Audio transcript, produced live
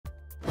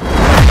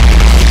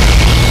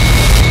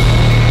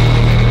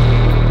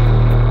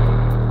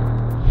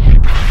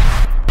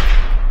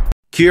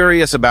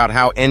Curious about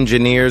how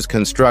engineers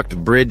construct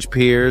bridge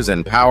piers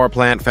and power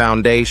plant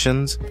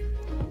foundations?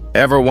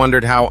 Ever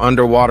wondered how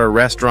underwater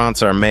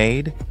restaurants are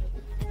made?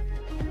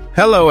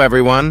 Hello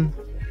everyone!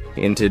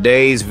 In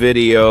today's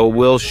video,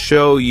 we'll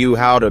show you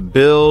how to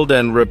build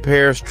and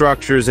repair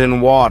structures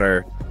in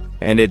water,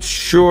 and it's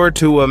sure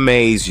to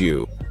amaze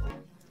you.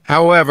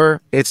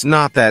 However, it's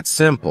not that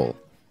simple.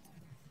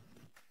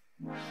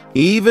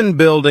 Even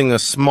building a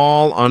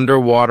small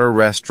underwater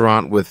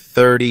restaurant with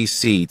 30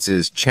 seats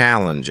is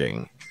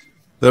challenging.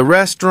 The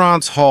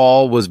restaurant's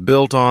hall was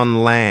built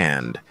on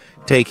land,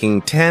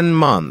 taking 10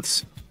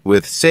 months,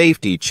 with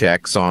safety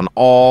checks on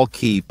all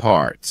key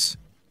parts.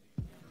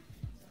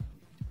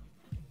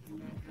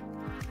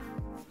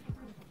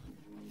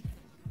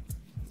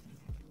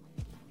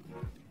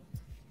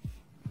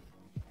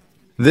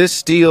 This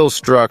steel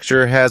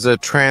structure has a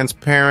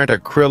transparent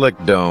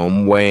acrylic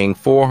dome weighing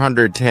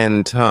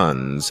 410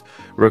 tons,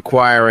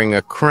 requiring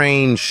a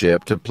crane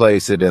ship to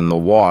place it in the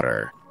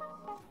water.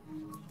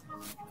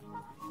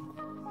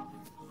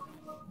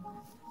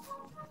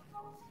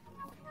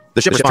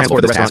 The ship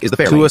transported the restaurant is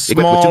the to a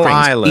small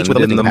island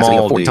in the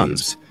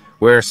Maldives,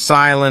 where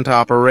silent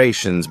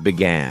operations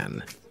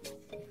began.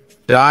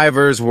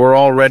 Divers were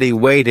already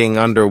waiting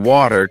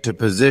underwater to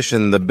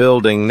position the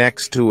building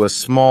next to a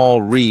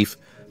small reef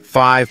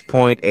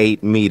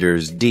 5.8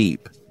 meters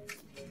deep.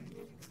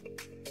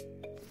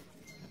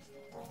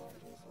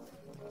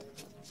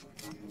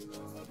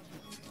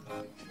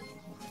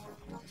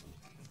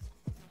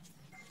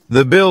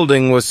 The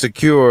building was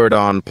secured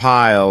on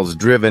piles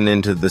driven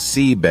into the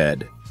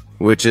seabed,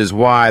 which is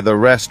why the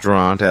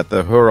restaurant at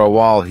the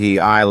Hurawalhi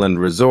Island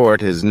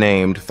Resort is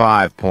named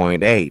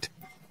 5.8.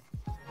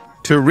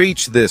 To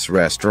reach this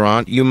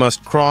restaurant, you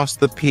must cross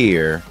the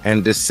pier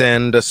and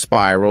descend a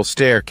spiral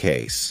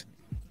staircase.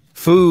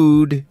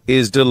 Food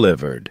is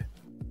delivered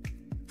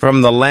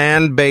from the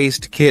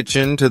land-based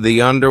kitchen to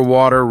the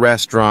underwater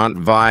restaurant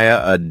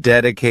via a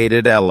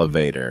dedicated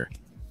elevator.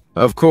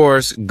 Of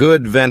course,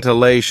 good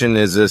ventilation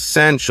is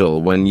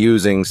essential when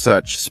using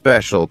such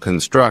special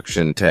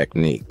construction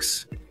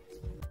techniques.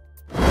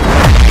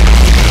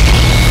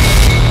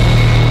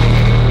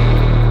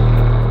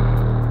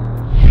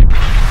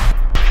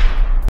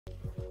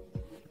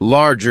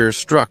 Larger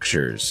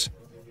structures,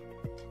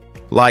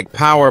 like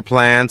power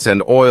plants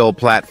and oil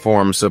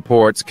platform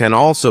supports, can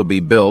also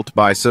be built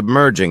by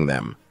submerging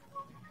them.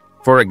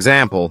 For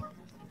example,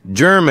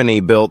 Germany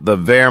built the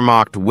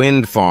Wehrmacht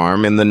wind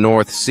farm in the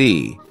North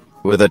Sea,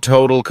 with a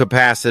total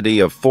capacity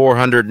of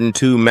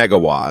 402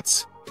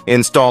 megawatts,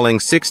 installing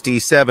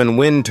 67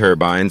 wind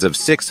turbines of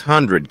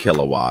 600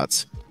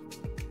 kilowatts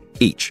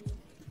each.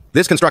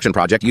 This construction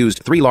project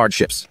used 3 large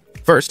ships.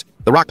 First,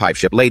 the rock pipe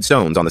ship laid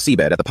stones on the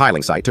seabed at the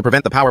piling site to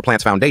prevent the power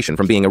plant's foundation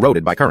from being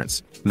eroded by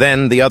currents.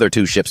 Then, the other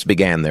 2 ships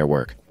began their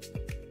work.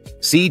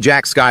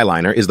 Sea-Jack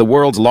Skyliner is the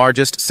world's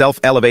largest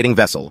self-elevating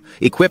vessel,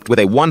 equipped with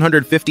a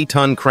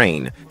 150-ton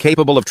crane,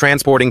 capable of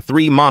transporting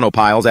 3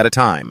 monopiles at a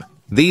time.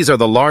 These are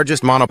the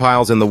largest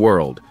monopiles in the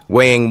world,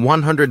 weighing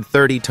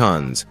 130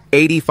 tons,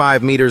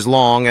 85 meters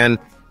long, and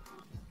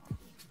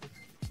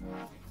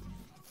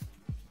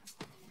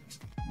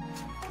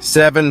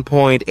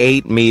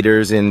 7.8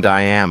 meters in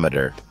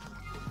diameter.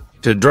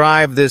 To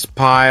drive this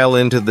pile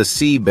into the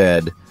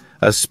seabed,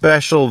 a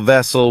special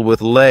vessel with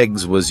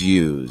legs was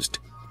used.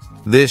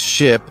 This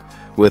ship,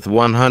 with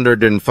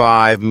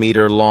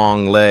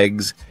 105-meter-long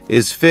legs,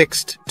 is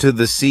fixed to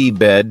the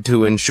seabed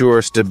to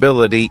ensure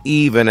stability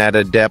even at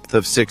a depth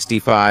of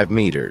 65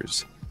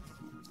 meters.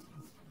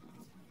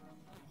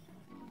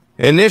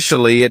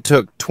 Initially, it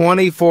took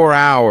 24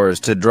 hours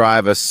to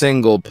drive a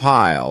single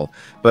pile,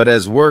 but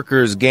as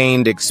workers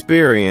gained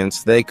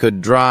experience, they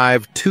could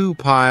drive 2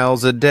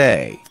 piles a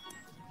day.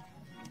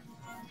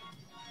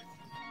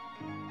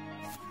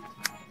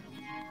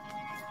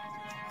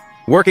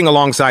 Working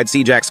alongside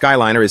Sea-Jack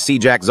Skyliner is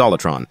Sea-Jack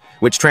Zolatron,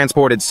 which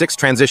transported 6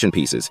 transition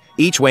pieces,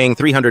 each weighing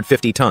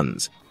 350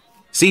 tons.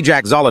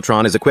 Sea-Jack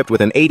Zolatron is equipped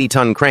with an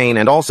 80-ton crane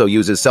and also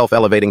uses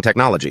self-elevating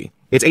technology.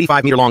 Its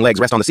 85-meter-long legs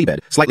rest on the seabed,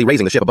 slightly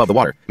raising the ship above the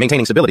water,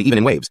 maintaining stability even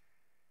in waves.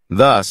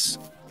 Thus,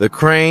 the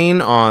crane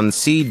on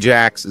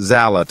Sea-Jack's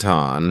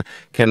Zalaton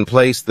can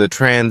place the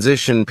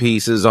transition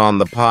pieces on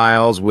the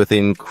piles with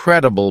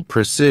incredible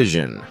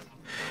precision,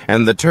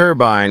 and the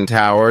turbine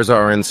towers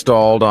are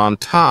installed on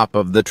top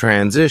of the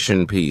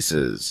transition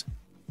pieces.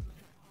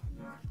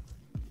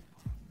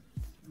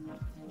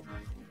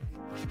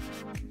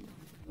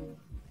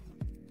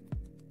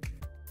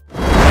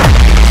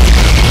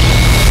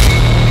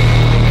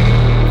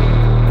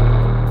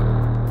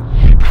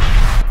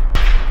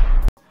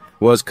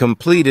 Was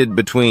completed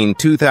between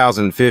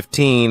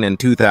 2015 and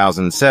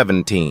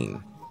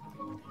 2017.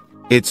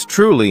 It's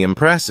truly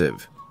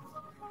impressive.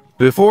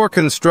 Before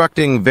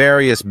constructing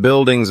various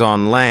buildings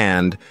on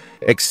land,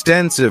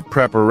 extensive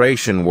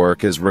preparation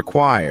work is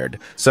required,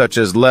 such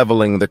as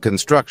leveling the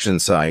construction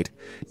site,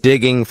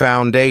 digging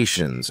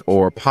foundations,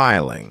 or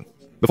piling.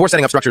 Before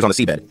setting up structures on the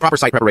seabed, proper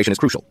site preparation is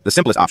crucial. The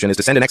simplest option is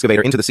to send an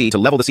excavator into the sea to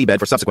level the seabed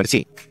for subsequent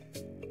sea.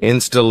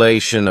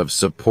 installation of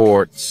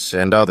supports,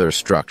 and other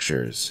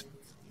structures.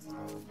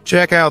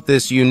 Check out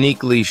this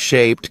uniquely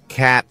shaped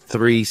CAT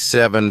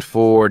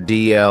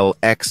 374DL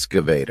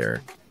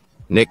excavator,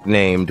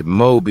 nicknamed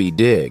Moby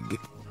Dig,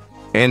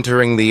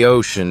 entering the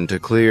ocean to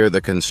clear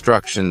the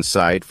construction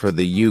site for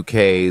the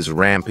UK's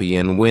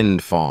Rampion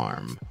wind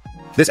farm.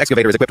 This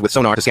excavator is equipped with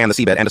sonar to scan the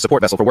seabed and a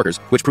support vessel for workers,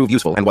 which proved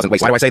useful and wasn't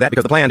wasted. Why do I say that?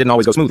 Because the plan didn't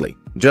always go smoothly.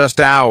 Just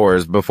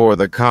hours before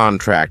the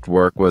contract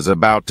work was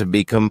about to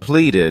be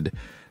completed,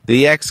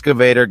 the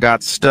excavator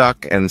got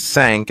stuck and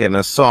sank in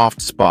a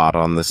soft spot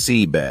on the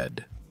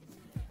seabed.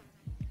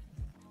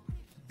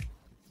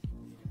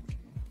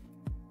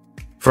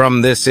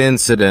 From this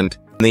incident,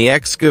 the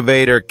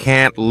excavator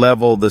can't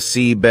level the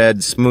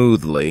seabed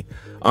smoothly.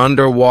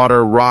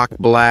 Underwater rock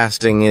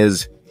blasting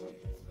is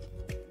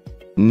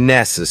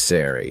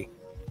necessary.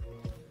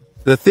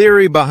 The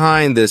theory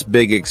behind this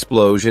big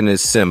explosion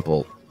is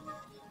simple.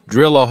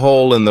 Drill a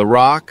hole in the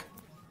rock,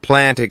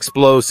 plant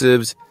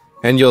explosives,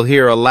 and you'll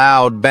hear a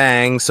loud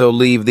bang, so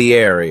leave the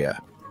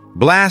area.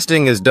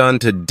 Blasting is done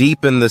to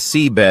deepen the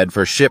seabed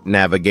for ship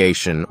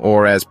navigation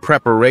or as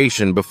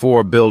preparation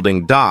before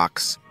building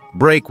docks,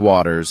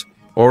 breakwaters,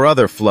 or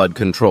other flood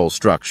control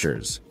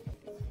structures.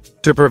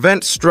 To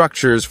prevent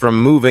structures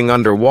from moving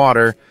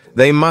underwater,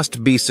 they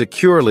must be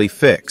securely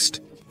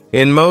fixed.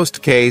 In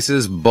most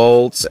cases,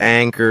 bolts,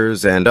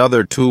 anchors, and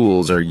other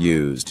tools are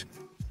used.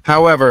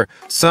 However,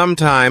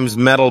 sometimes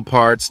metal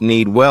parts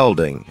need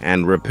welding,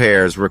 and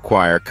repairs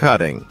require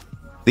cutting.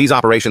 These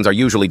operations are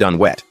usually done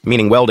wet,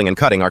 meaning welding and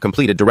cutting are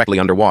completed directly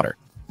underwater.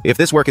 If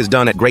this work is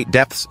done at great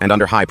depths and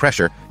under high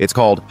pressure, it's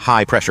called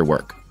high-pressure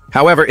work.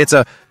 However, it's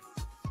a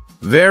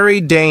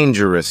very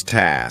dangerous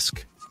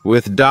task,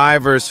 with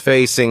divers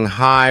facing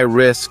high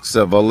risks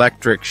of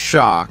electric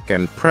shock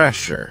and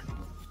pressure.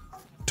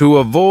 To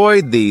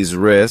avoid these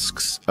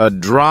risks, a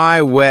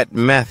dry-wet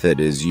method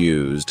is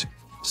used,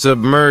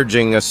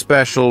 submerging a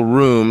special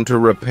room to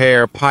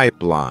repair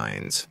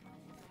pipelines.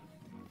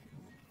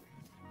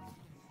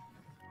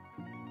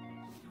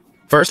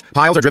 First,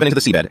 piles are driven into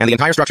the seabed, and the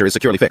entire structure is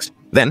securely fixed.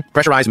 Then,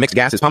 pressurized mixed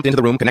gas is pumped into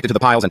the room connected to the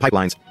piles and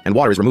pipelines, and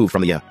water is removed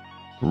from the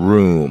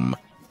room.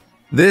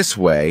 This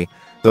way,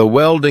 the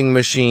welding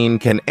machine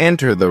can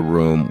enter the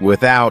room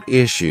without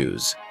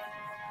issues.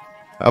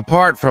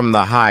 Apart from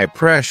the high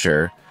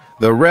pressure,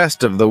 the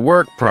rest of the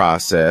work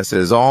process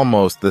is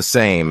almost the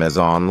same as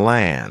on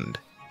land.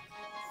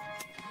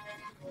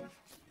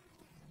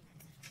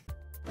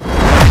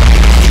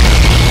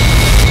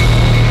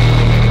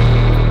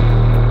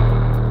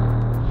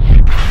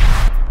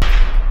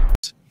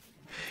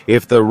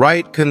 If the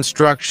right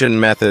construction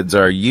methods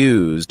are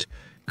used,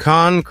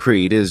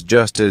 concrete is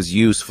just as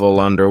useful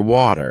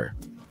underwater.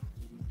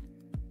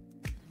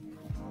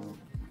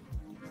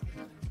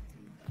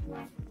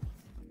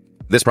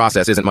 This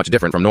process isn't much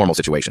different from normal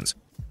situations.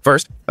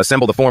 First,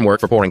 assemble the formwork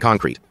for pouring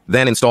concrete.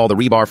 Then install the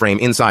rebar frame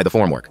inside the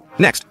formwork.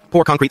 Next,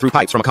 pour concrete through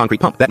pipes from a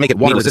concrete pump that make it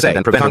water-resistant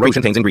and prevent erosion.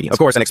 Contains ingredients. Of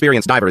course, an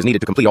experienced diver is needed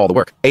to complete all the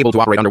work, able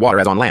to operate underwater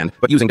as on land,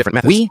 but using different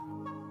methods. We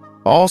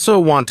also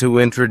want to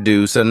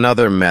introduce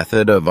another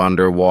method of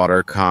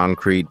underwater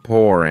concrete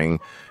pouring,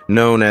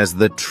 known as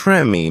the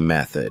Tremie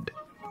method.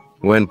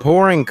 When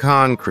pouring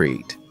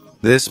concrete,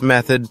 this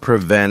method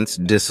prevents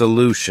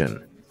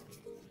dissolution.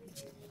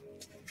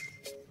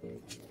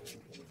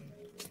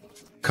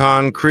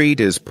 Concrete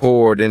is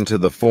poured into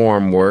the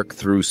formwork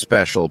through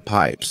special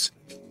pipes.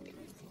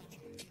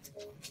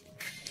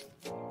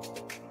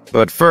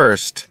 But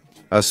first,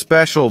 a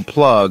special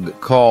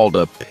plug called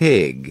a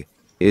pig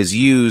is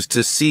used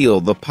to seal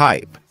the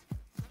pipe.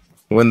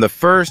 When the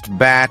first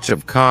batch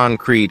of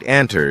concrete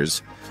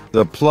enters,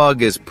 the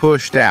plug is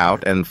pushed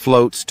out and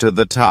floats to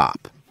the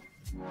top.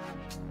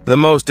 The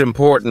most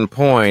important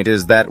point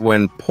is that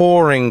when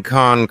pouring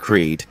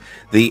concrete,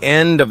 the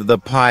end of the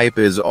pipe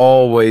is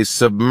always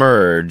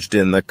submerged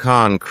in the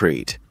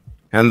concrete,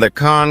 and the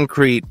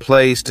concrete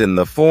placed in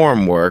the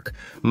formwork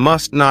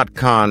must not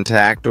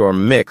contact or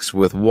mix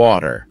with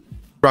water.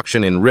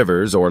 Construction in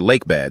rivers or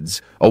lake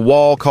beds, a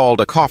wall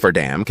called a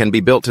cofferdam can be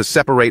built to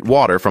separate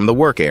water from the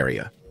work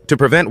area. To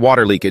prevent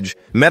water leakage,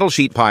 metal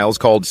sheet piles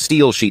called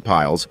steel sheet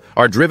piles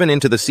are driven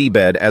into the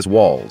seabed as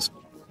walls.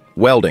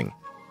 Welding,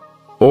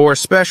 or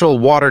special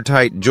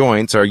watertight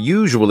joints, are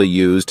usually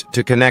used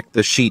to connect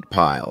the sheet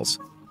piles.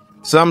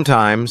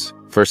 Sometimes,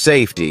 for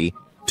safety,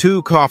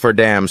 two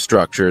cofferdam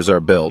structures are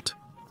built,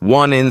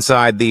 one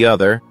inside the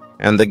other,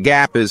 and the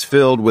gap is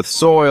filled with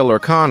soil or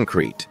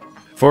concrete.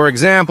 For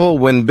example,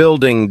 when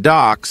building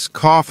docks,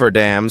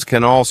 cofferdams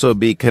can also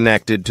be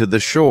connected to the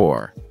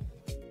shore.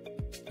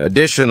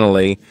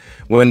 Additionally,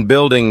 when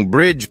building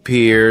bridge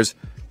piers,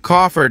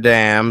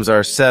 cofferdams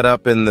are set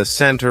up in the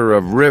center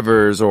of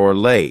rivers or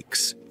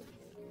lakes.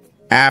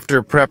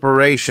 After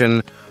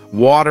preparation,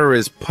 water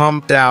is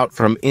pumped out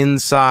from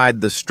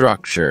inside the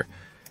structure,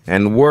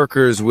 and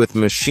workers with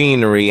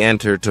machinery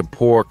enter to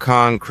pour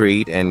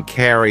concrete and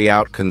carry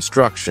out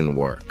construction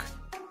work.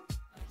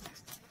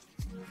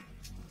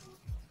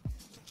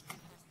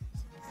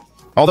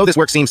 Although this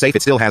work seems safe,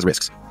 it still has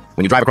risks.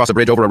 When you drive across a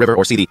bridge over a river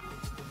or see the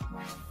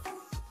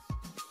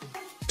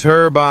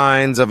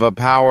turbines of a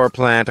power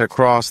plant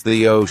across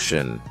the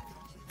ocean.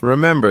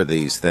 Remember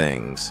these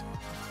things.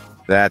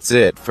 That's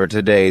it for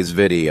today's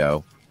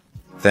video.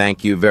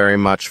 Thank you very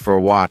much for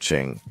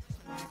watching.